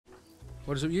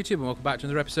What is up, YouTube, and welcome back to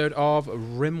another episode of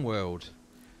RIMWORLD.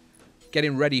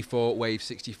 Getting ready for Wave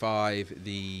 65,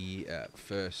 the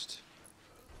first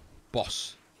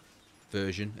boss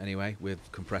version, anyway,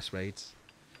 with compressed raids.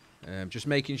 Just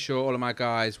making sure all of my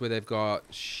guys, where they've got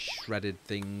shredded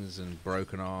things and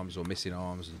broken arms or missing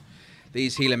arms. And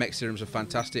these 𝐒𝐔𝐁𝐒𝐂𝐑𝐈𝐍 serums are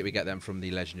fantastic. We get them from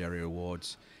the legendary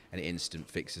rewards, and it instant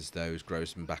fixes those,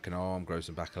 grows them back an arm, grows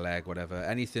them back a leg, whatever.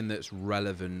 Anything that's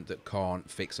relevant that can't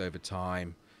fix over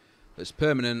time, that's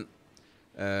permanent.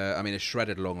 I mean, a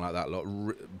shredded lung like that lot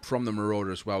from the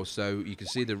Marauder as well. So you can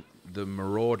see the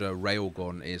Marauder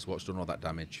railgun is what's done all that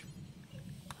damage.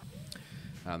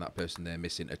 And that person there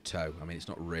missing a toe. I mean, it's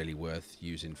not really worth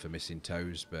using for missing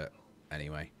toes, but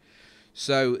anyway.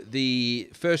 So the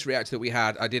first reactor that we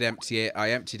had, I did empty it.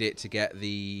 I emptied it to get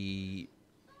the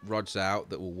rods out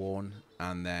that were worn,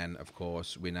 and then of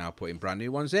course we're now putting brand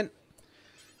new ones in.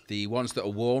 The ones that are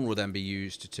worn will then be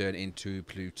used to turn into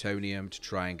plutonium to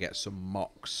try and get some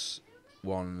MOX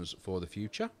ones for the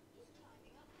future.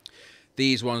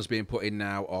 These ones being put in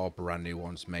now are brand new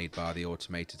ones made by the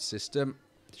automated system.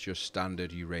 It's just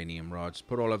standard uranium rods.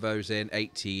 Put all of those in,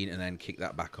 18, and then kick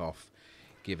that back off,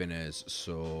 giving us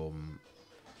some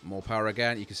more power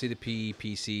again. You can see the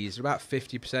PPCs are about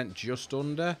 50%, just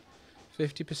under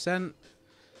 50%.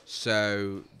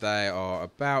 So they are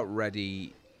about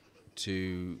ready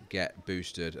to get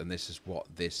boosted, and this is what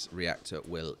this reactor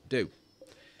will do.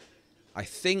 I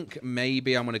think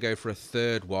maybe I'm going to go for a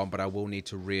third one, but I will need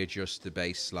to readjust the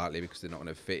base slightly because they're not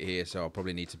going to fit here, so I'll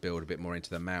probably need to build a bit more into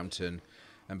the mountain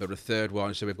and build a third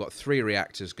one. So we've got 3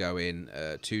 reactors going,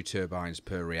 2 turbines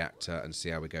per reactor, and see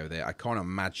how we go there. I can't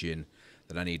imagine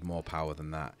that I need more power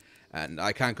than that, and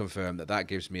I can confirm that that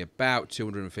gives me about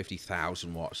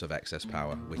 250,000 watts of excess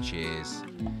power, which is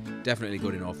definitely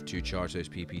good enough to charge those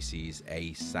PPCs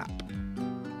ASAP.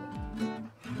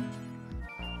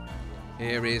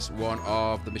 Here is one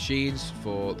of the machines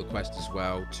for the quest as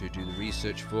well to do the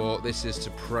research for. This is to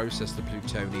process the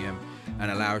plutonium and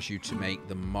allows you to make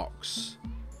the MOX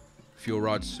fuel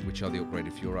rods, which are the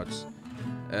upgraded fuel rods.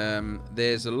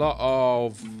 There's a lot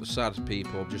of sad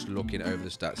people just looking over the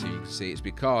stats here. You can see it's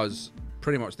because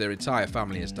pretty much their entire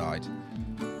family has died.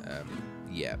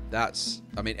 Yeah, that's,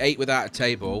 I mean, 8 without a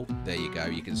table. There you go.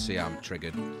 You can see I'm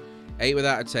triggered. 8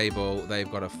 without a table.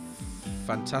 They've got a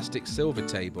fantastic silver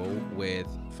table with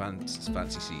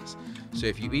fancy seats. So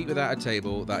if you eat without a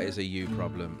table, that is a you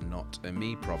problem, not a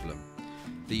me problem.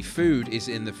 The food is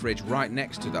in the fridge right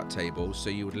next to that table, so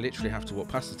you would literally have to walk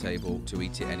past the table to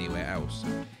eat it anywhere else.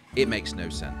 It makes no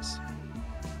sense.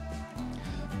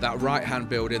 That right-hand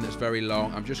building that's very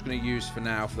long, I'm just going to use for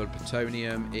now for the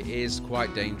plutonium. It is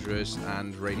quite dangerous,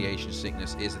 and radiation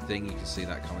sickness is a thing. You can see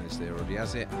that colonist there already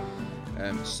has it.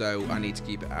 So I need to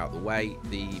keep it out of the way.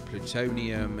 The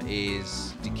plutonium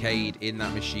is decayed in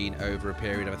that machine over a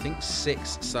period of, I think,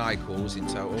 6 cycles in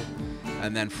total.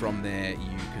 And then from there,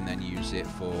 you can then use it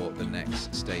for the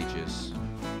next stages.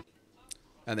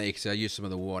 And there you can see I used some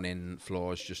of the worn-in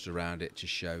floors just around it to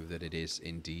show that it is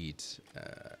indeed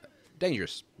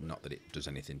dangerous. Not that it does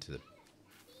anything to the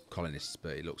colonists,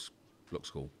 but it looks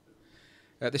cool.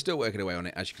 They're still working away on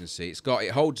it, as you can see.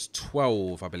 It holds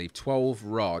 12, I believe, 12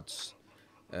 rods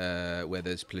where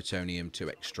there's plutonium to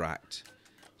extract.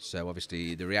 So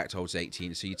obviously the reactor holds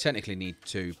 18, so you technically need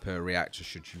 2 per reactor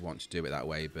should you want to do it that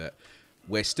way. But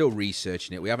we're still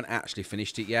researching it. We haven't actually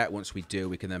finished it yet. Once we do,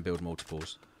 we can then build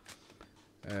multiples.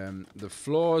 The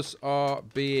floors are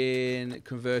being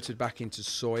converted back into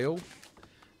soil.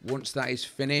 Once that is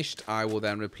finished, I will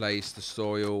then replace the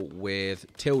soil with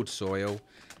tilled soil.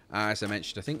 As I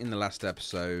mentioned, I think in the last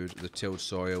episode, the tilled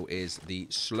soil is the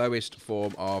slowest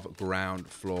form of ground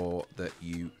floor that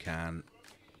you can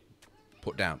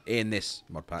put down in this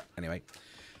mod pack, anyway.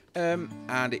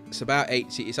 And it's about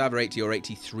 80, it's either 80 or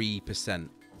 83%.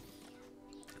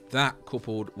 That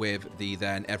coupled with the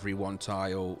then every 1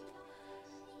 tile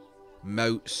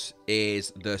moats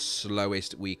is the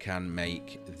slowest we can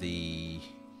make the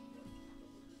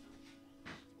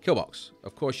kill box.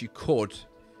 Of course, you could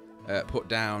put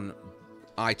down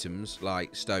items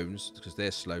like stones because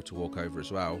they're slow to walk over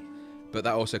as well, but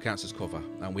that also counts as cover,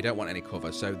 and we don't want any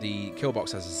cover. So the kill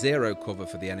box has 0 cover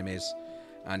for the enemies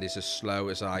and is as slow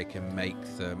as I can make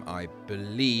them, I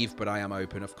believe, but I am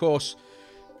open, of course,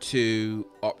 to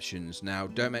options. Now,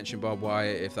 don't mention barbed wire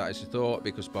if that is your thought,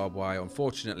 because barbed wire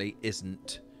unfortunately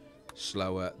isn't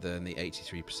slower than the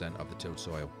 83% of the tilled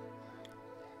soil.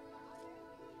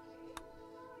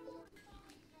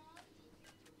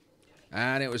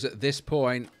 And it was at this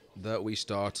point that we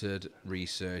started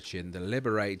researching the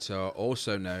Liberator,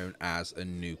 also known as a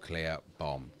nuclear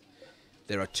bomb.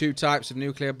 There are two types of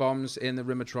nuclear bombs in the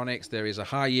Rimatronics. There is a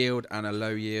high yield and a low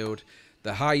yield.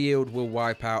 The high yield will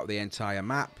wipe out the entire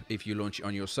map if you launch it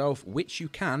on yourself, which you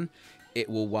can. It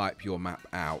will wipe your map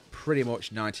out, pretty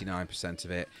much 99%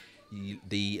 of it.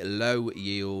 The low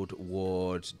yield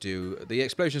would do the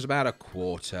explosions about a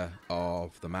quarter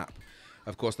of the map.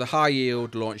 Of course, the high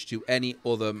yield launched to any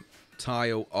other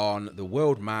tile on the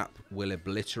world map will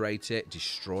obliterate it,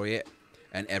 destroy it,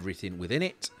 and everything within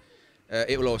it.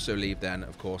 It will also leave then,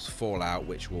 of course, fallout,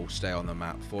 which will stay on the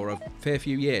map for a fair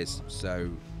few years.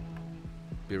 So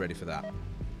be ready for that.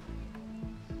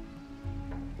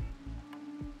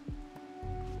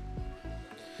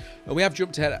 We have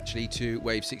jumped ahead actually to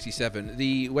wave 67.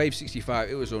 The wave 65,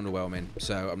 it was underwhelming,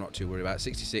 so I'm not too worried about it.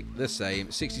 66, the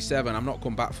same. 67, I'm not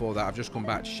come back for that. I've just come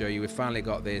back to show you we've finally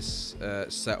got this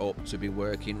set up to be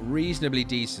working reasonably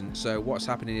decent. So what's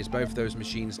happening is both of those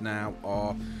machines now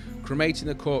are cremating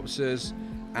the corpses,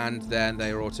 and then they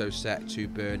are also set to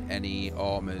burn any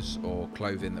armors or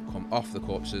clothing that come off the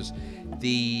corpses.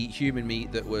 The human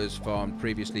meat that was farmed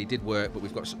previously did work, but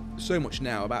we've got so much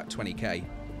now, about 20k.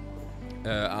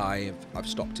 I've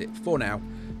stopped it for now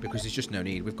because there's just no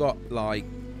need. We've got like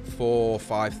 4,000 or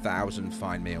 5,000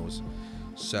 fine meals,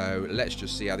 so let's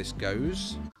just see how this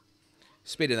goes.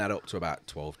 Speeding that up to about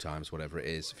 12 times, whatever it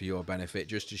is, for your benefit,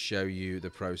 just to show you the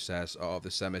process of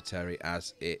the cemetery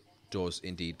as it does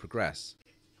indeed progress.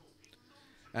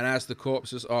 And as the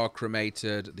corpses are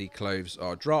cremated, the clothes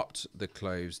are dropped. The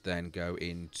clothes then go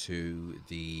into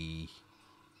the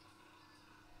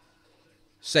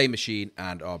same machine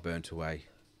and are burnt away.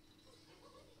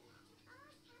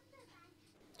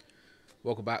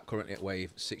 Welcome back, currently at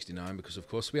wave 69 because of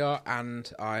course we are,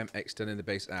 and I'm extending the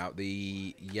base out.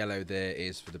 The yellow there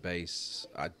is for the base.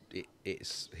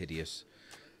 It's hideous,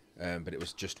 but it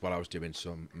was just while I was doing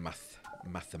some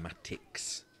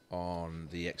mathematics on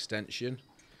the extension.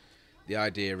 The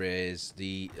idea is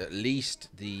at least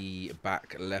the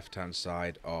back left hand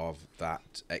side of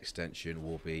that extension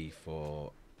will be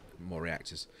for more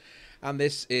reactors, and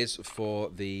this is for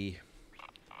the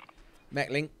mech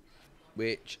link,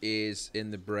 which is in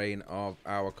the brain of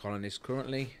our colonist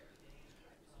currently,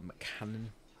 McCannon.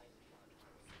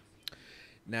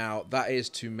 Now that is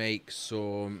to make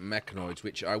some mechanoids,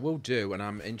 which I will do, and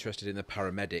I'm interested in the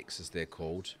paramedics as they're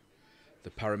called.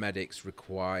 The paramedics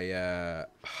require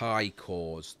high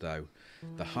cores though.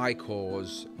 The high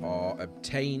cores are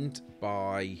obtained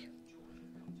by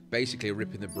basically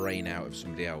ripping the brain out of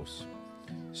somebody else.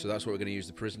 So that's what we're going to use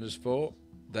the prisoners for.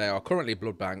 They are currently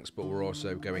blood banks, but we're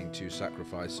also going to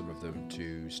sacrifice some of them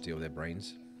to steal their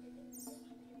brains.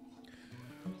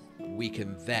 We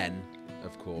can then,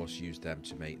 of course, use them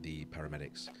to make the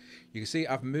paramedics. You can see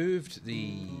I've moved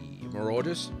the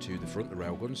marauders to the front, the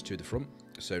railguns to the front.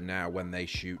 So now when they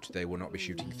shoot, they will not be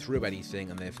shooting through anything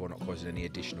and therefore not causing any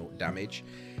additional damage.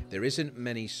 There isn't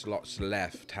many slots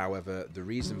left. However, the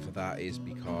reason for that is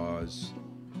because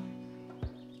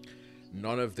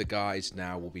none of the guys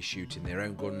now will be shooting their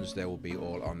own guns. They will be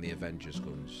all on the Avengers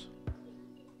guns.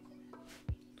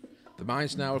 The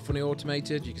mines now are fully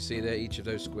automated. You can see there each of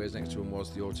those squares next to them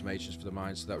was the automations for the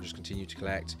mines, so that will just continue to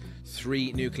collect.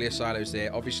 3 nuclear silos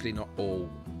there, obviously not all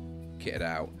kitted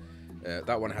out.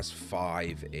 That one has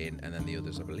 5 in, and then the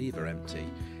others I believe are empty.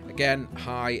 Again,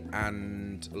 high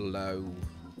and low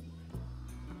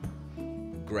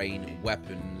grain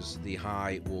weapons. The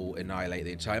high will annihilate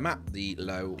the entire map. The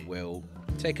low will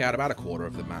take out about a quarter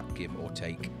of the map, give or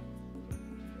take.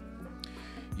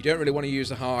 You don't really want to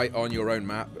use a high on your own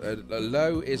map. A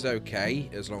low is okay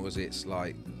as long as it's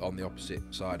like on the opposite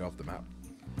side of the map.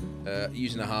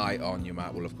 Using a high on your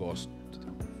map will of course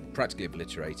practically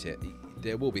obliterate it.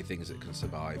 There will be things that can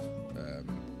survive,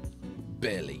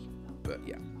 barely, but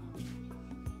yeah.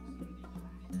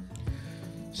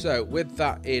 So with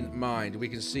that in mind, we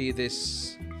can see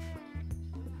this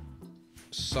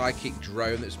psychic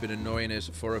drone that's been annoying us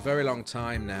for a very long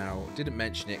time now. Didn't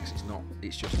mention it because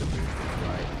it's just a movement,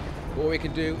 right? What we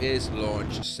can do is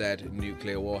launch said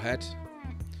nuclear warhead.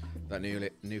 That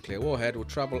nuclear warhead will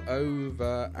travel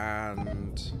over,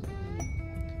 and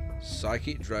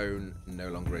psychic drone no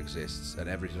longer exists, and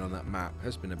everything on that map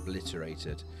has been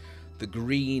obliterated. The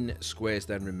green squares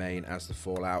then remain as the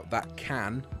fallout. That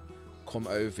can come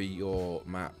over your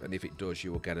map, and if it does,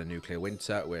 you will get a nuclear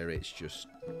winter where it's just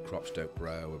crops don't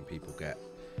grow and people get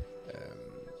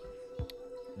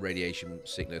radiation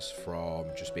sickness from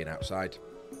just being outside.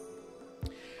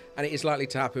 And it is likely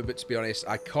to happen, but to be honest,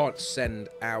 I can't send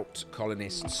out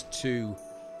colonists to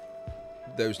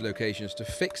those locations to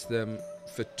fix them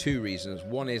for 2 reasons.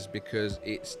 One is because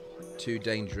it's too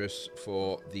dangerous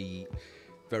for the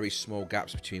very small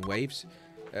gaps between waves.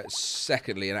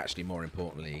 Secondly, and actually more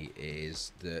importantly,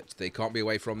 is that they can't be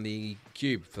away from the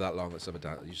cube for that long. Let's have a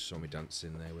dance. You just saw me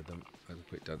dancing there with them. I had a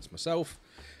quick dance myself.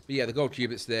 But yeah, the gold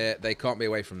cube that's there, they can't be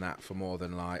away from that for more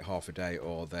than like half a day,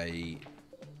 or they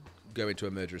go into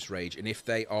a murderous rage. And if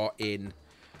they are in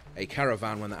a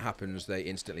caravan when that happens, they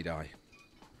instantly die.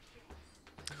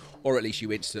 Or at least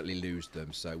you instantly lose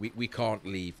them. So we can't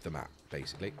leave the map,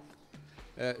 basically.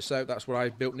 So that's what I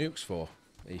built nukes for.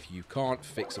 If you can't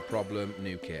fix a problem,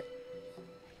 nuke it.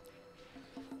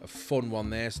 A fun one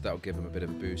there, so that'll give them a bit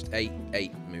of a boost. 8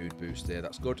 mood boost there,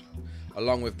 that's good.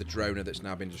 Along with the droner that's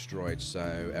now been destroyed,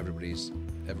 so everybody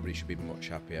should be much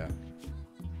happier.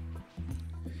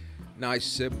 Nice,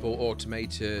 simple,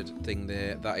 automated thing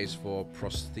there. That is for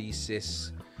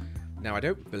prosthesis. Now, I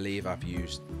don't believe I've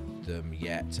used them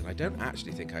yet, and I don't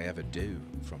actually think I ever do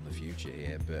from the future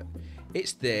here, but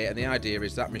it's there, and the idea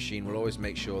is that machine will always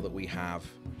make sure that we have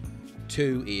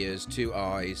 2 ears, 2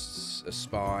 eyes, a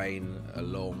spine, a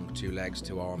lung, 2 legs,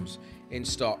 2 arms in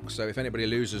stock. So if anybody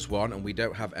loses one and we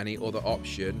don't have any other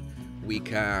option, we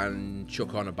can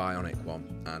chuck on a bionic one,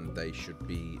 and they should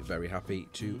be very happy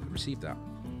to receive that.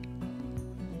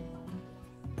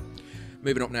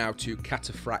 Moving up now to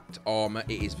cataphract armor.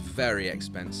 It is very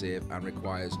expensive and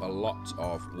requires a lot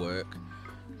of work.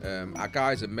 Our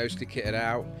guys are mostly kitted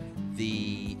out.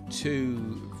 The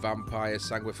 2 vampire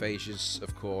sanguiphages,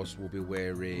 of course, will be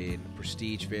wearing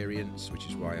prestige variants, which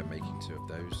is why I'm making 2 of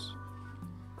those.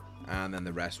 And then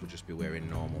the rest will just be wearing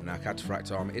normal. Now,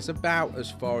 cataphract armor is about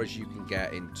as far as you can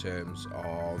get in terms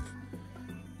of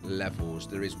levels.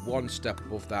 There is 1 step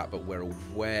above that, but we're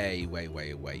way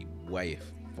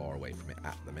far away from it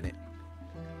at the minute.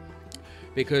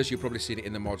 Because you've probably seen it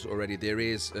in the mods already, there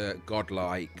is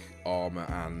godlike armor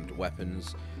and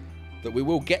weapons that we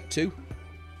will get to.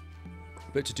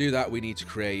 But to do that, we need to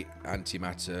create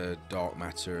antimatter, dark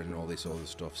matter, and all this other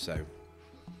stuff. So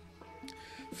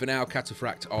for now,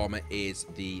 cataphract armor is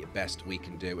the best we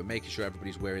can do. We're making sure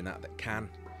everybody's wearing that can.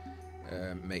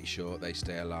 Make sure they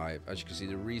stay alive. As you can see,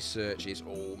 the research is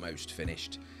almost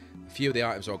finished. A few of the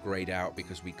items are greyed out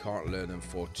because we can't learn them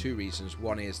for 2 reasons.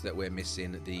 One is that we're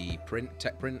missing the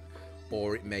tech print,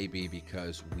 or it may be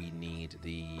because we need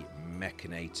the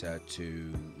mechanator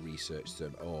to research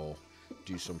them or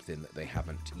do something that they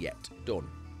haven't yet done.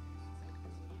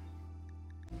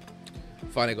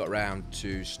 Finally got around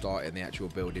to starting the actual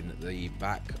building at the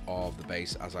back of the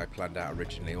base as I planned out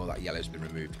originally. All that yellow's been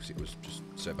removed because it was just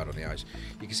so bad on the eyes.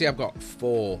 You can see I've got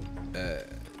 4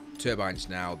 turbines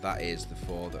now. That is the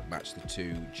 4 that match the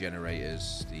 2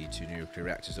 generators, the 2 nuclear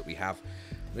reactors that we have.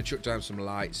 I'm going to chuck down some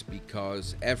lights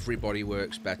because everybody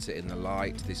works better in the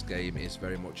light. This game is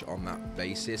very much on that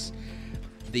basis.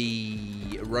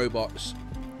 The robots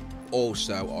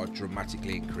also are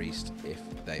dramatically increased if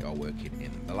they are working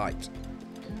in the light.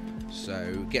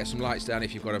 So get some lights down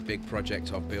if you've got a big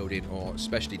project of building or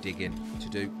especially digging to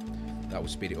do. That will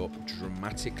speed it up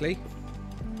dramatically.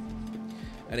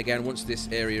 And again, once this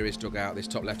area is dug out, this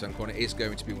top left-hand corner is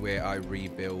going to be where I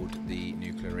rebuild the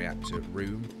nuclear reactor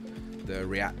room. The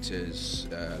reactors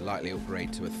likely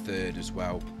upgrade to a 3rd as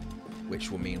well, which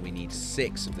will mean we need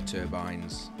 6 of the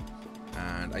turbines.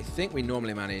 And I think we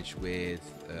normally manage with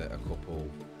a couple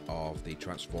of the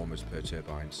transformers per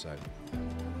turbine, so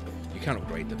you can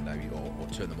upgrade them though, or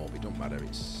turn them off. It don't matter.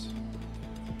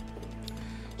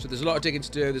 So there's a lot of digging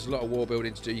to do. There's a lot of wall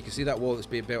building to do. You can see that wall that's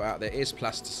being built out there is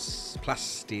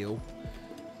plasteel.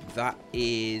 That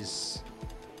is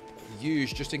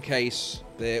used just in case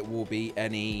there will be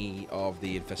any of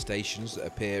the infestations that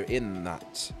appear in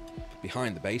that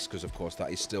behind the base, because of course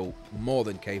that is still more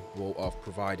than capable of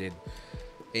providing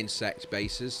insect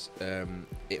bases.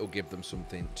 It will give them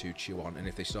something to chew on, and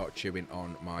if they start chewing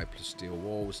on my plasteel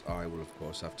walls, I will of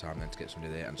course have time then to get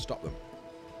somebody there and stop them.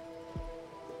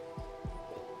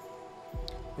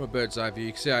 From a bird's eye view,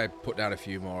 you can see I put down a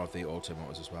few more of the auto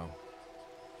motors as well.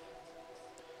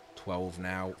 12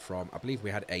 now from, I believe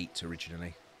we had 8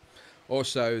 originally.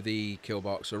 Also the kill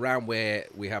box, around where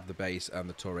we have the base and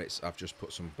the turrets, I've just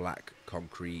put some black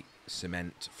concrete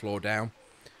cement floor down.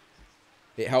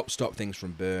 It helps stop things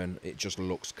from burn, it just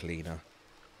looks cleaner.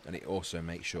 And it also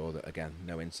makes sure that, again,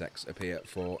 no insects appear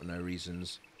for no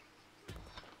reasons.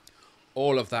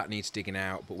 All of that needs digging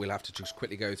out, but we'll have to just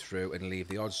quickly go through and leave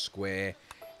the odd square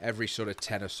every sort of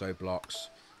 10 or so blocks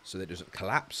so that it doesn't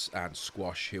collapse and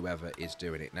squash whoever is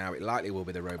doing it. Now, it likely will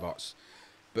be the robots,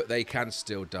 but they can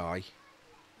still die.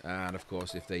 And of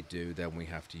course, if they do, then we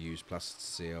have to use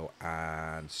plasteel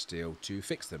and steel to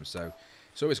fix them. So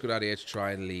it's always a good idea to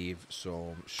try and leave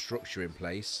some structure in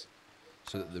place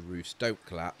so that the roofs don't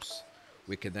collapse.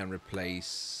 we can then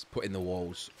put in the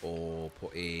walls or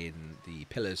put in the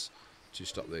pillars to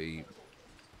stop the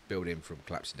building from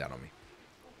collapsing down on me.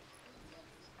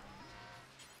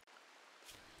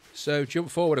 So jump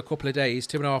forward a couple of days,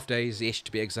 2.5 days-ish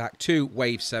to be exact, to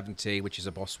wave 70, which is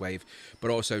a boss wave,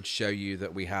 but also to show you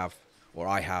that we have, or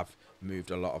I have,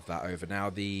 moved a lot of that over. Now,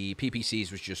 the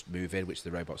PPCs was just moving, which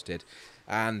the robots did,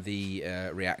 and the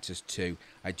reactors too.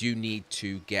 I do need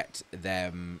to get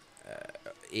them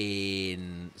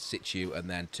in situ and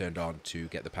then turned on to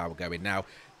get the power going. Now,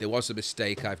 there was a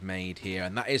mistake I've made here,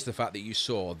 and that is the fact that you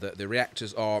saw that the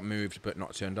reactors are moved but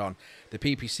not turned on. The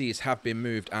PPCs have been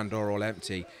moved and are all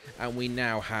empty, and we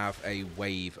now have a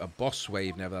wave, a boss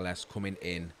wave nevertheless, coming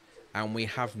in, and we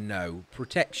have no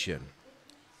protection.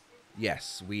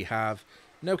 Yes, we have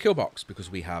no kill box because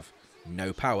we have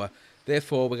no power.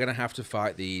 Therefore, we're going to have to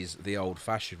fight these the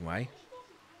old-fashioned way.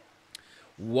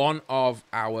 One of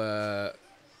our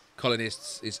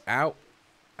colonists is out,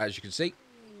 as you can see.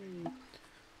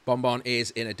 Bonbon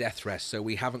is in a death rest, so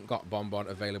we haven't got Bonbon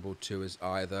available to us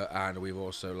either, and we've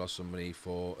also lost somebody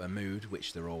for a mood,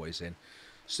 which they're always in.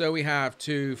 So we have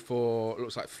 2, 4,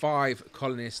 looks like 5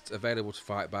 colonists available to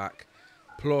fight back,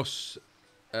 plus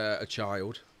a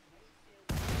child.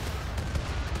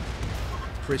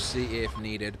 Prissy if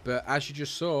needed, but as you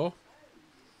just saw,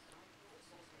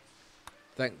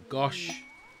 thank gosh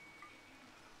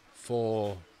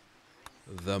for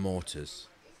the mortars.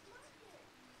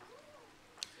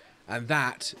 And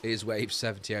that is wave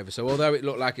 70 over. So although it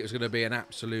looked like it was going to be an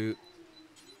absolute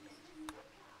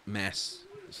mess,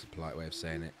 that's a polite way of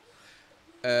saying it,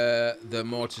 the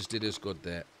mortars did us good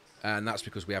there. And that's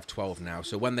because we have 12 now.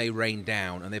 So when they rain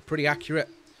down, and they're pretty accurate,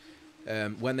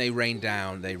 when they rain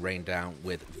down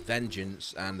with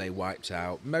vengeance, and they wiped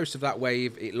out most of that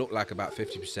wave. It looked like about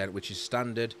 50%, which is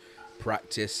standard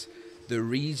practice. The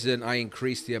reason I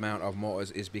increased the amount of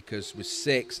mortars is because with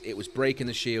 6, it was breaking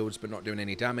the shields but not doing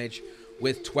any damage.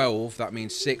 With 12, that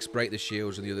means 6 break the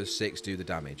shields and the other 6 do the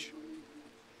damage.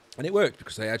 And it worked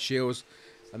because they had shields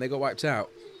and they got wiped out.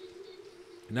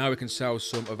 Now we can sell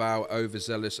some of our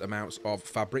overzealous amounts of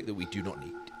fabric that we do not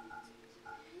need.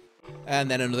 And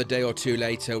then another day or two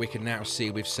later, we can now see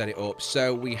we've set it up.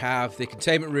 So we have the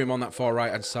containment room on that far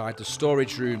right hand side, the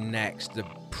storage room next, the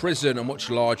prison, a much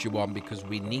larger one because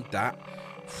we need that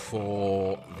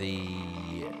for the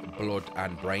blood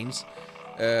and brains.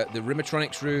 The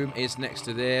Rimatronics room is next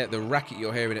to there. The racket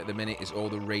you're hearing at the minute is all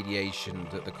the radiation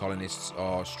that the colonists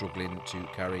are struggling to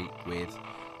carry with,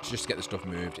 just to get the stuff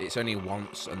moved. It's only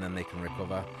once and then they can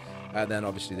recover. And then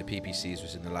obviously the PPCs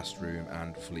was in the last room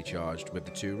and fully charged with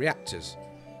the 2 reactors.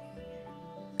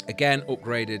 Again,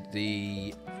 upgraded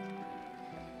the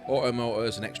auto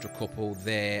motors, an extra couple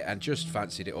there, and just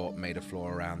fancied it up, made a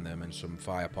floor around them and some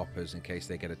fire poppers in case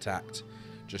they get attacked,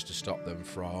 just to stop them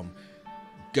from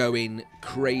going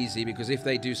crazy, because if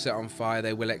they do set on fire,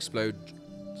 they will explode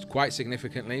quite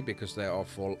significantly because they are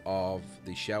full of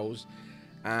the shells,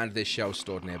 and there's shells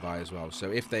stored nearby as well. So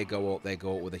if they go up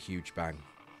with a huge bang.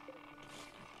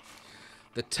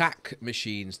 The TAC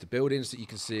machines, the buildings that you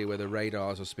can see where the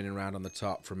radars are spinning around on the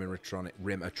top from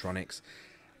Rimatronics,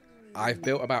 I've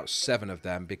built about 7 of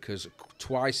them because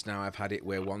twice now I've had it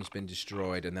where one's been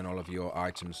destroyed and then all of your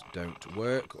items don't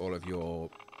work, all of your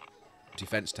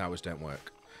defense towers don't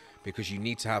work, because you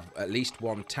need to have at least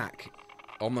 1 TAC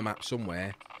on the map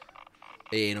somewhere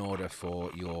in order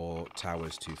for your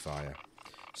towers to fire.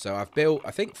 So I've built,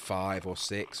 I think, 5 or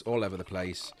 6 all over the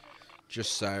place,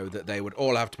 just so that they would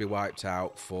all have to be wiped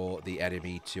out for the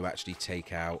enemy to actually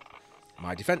take out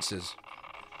my defences.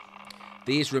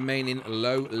 These remaining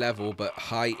low level but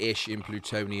high-ish in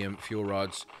plutonium fuel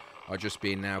rods are just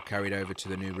being now carried over to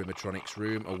the new Rimatronics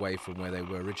room, away from where they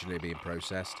were originally being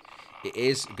processed. It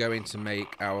is going to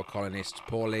make our colonists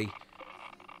poorly,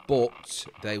 but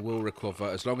they will recover.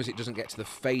 As long as it doesn't get to the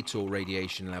fatal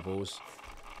radiation levels,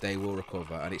 they will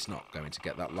recover, and it's not going to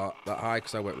get that high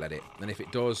because I won't let it. And if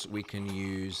it does, we can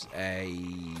use a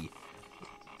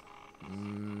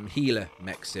healer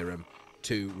mech serum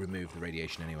to remove the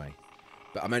radiation anyway.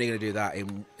 But I'm only going to do that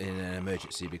in an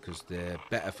emergency because they're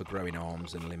better for growing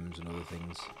arms and limbs and other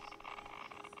things.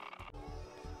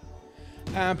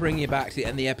 And bringing you back to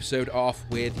end the episode off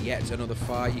with yet another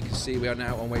fight. You can see we are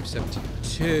now on wave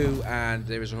 72, and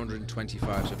there is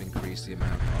 125, so I've increased the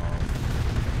amount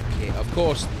of kit. Of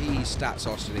course, the stats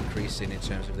are still increasing in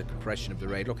terms of the compression of the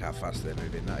raid. Look how fast they're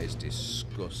moving. That is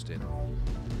disgusting.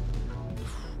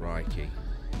 Crikey.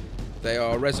 They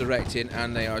are resurrecting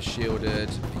and they are shielded.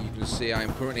 You can see I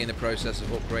am currently in the process of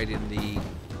upgrading the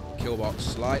kill box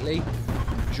slightly.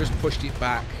 Just pushed it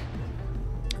back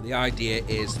The idea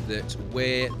is that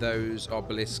where those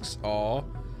obelisks are,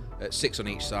 6 on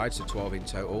each side, so 12 in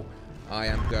total, I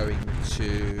am going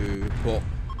to put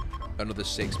another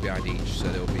 6 behind each, so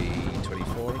there'll be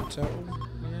 24 in total.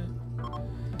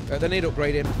 Yeah. They need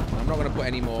upgrading. I'm not going to put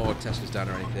any more Teslas down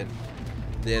or anything.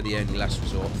 They're the only last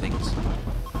resort things.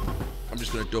 I'm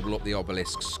just going to double up the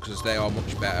obelisks because they are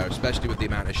much better, especially with the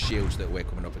amount of shields that we're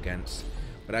coming up against.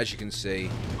 But as you can see,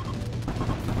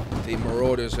 the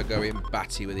Marauders are going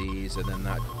batty with ease, and then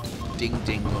that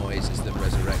ding-ding noise is them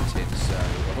resurrecting. So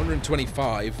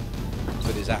 125,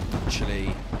 but is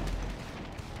actually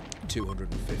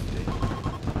 250.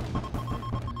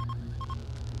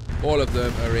 All of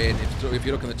them are in. If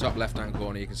you look in the top left-hand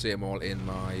corner, you can see them all in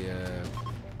my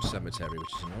cemetery,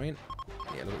 which is annoying.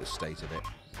 Yeah, look at the state of it.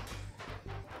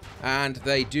 And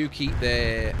they do keep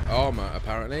their armor,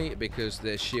 apparently, because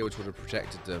their shields would have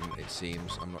protected them, it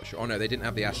seems. I'm not sure. Oh, no, they didn't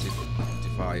have the acid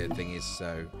defier thingies,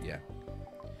 so, yeah.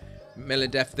 Mill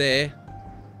and death there.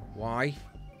 Why?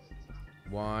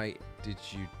 Why did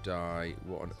you die?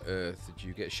 What on earth did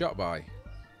you get shot by?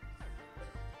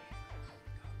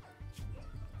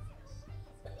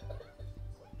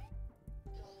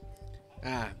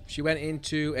 Ah, she went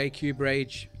into a cube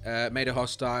rage, made a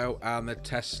hostile, and the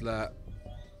Tesla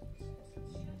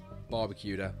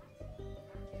barbecued her.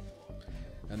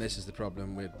 And this is the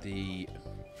problem with the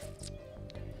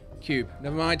cube.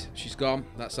 Never mind, she's gone.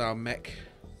 That's our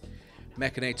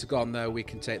mechanator gone, though. We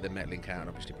can take the mech link out and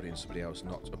obviously put it in somebody else,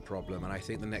 not a problem. And I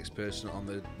think the next person on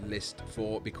the list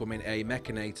for becoming a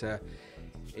mechanator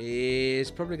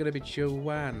is probably going to be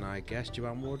Joanne, I guess.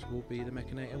 Joanne Wood will be the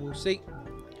mechanator. We'll see.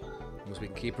 As long as we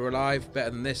can keep her alive, better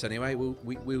than this anyway.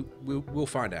 We'll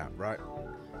find out, right?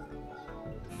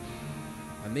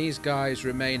 And these guys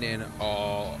remaining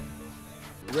are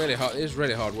really hard. It is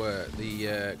really hard work.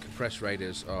 The compressed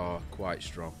raiders are quite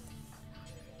strong,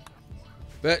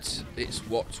 but it's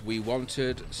what we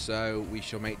wanted, so we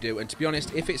shall make do. And to be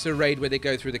honest, if it's a raid where they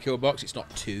go through the kill box, it's not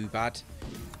too bad.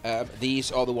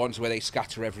 These are the ones where they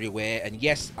scatter everywhere, and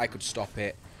yes, I could stop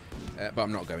it, but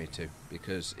I'm not going to,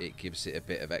 because it gives it a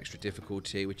bit of extra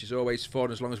difficulty, which is always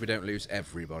fun as long as we don't lose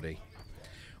everybody.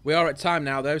 We are at time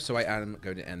now, though, so I am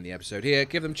going to end the episode here.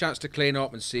 Give them a chance to clean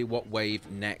up and see what wave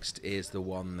next is the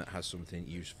one that has something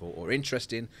useful or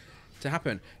interesting to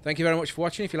happen. Thank you very much for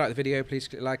watching. If you like the video, please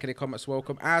click like, any comments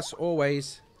welcome. As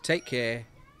always, take care.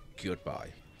 Goodbye.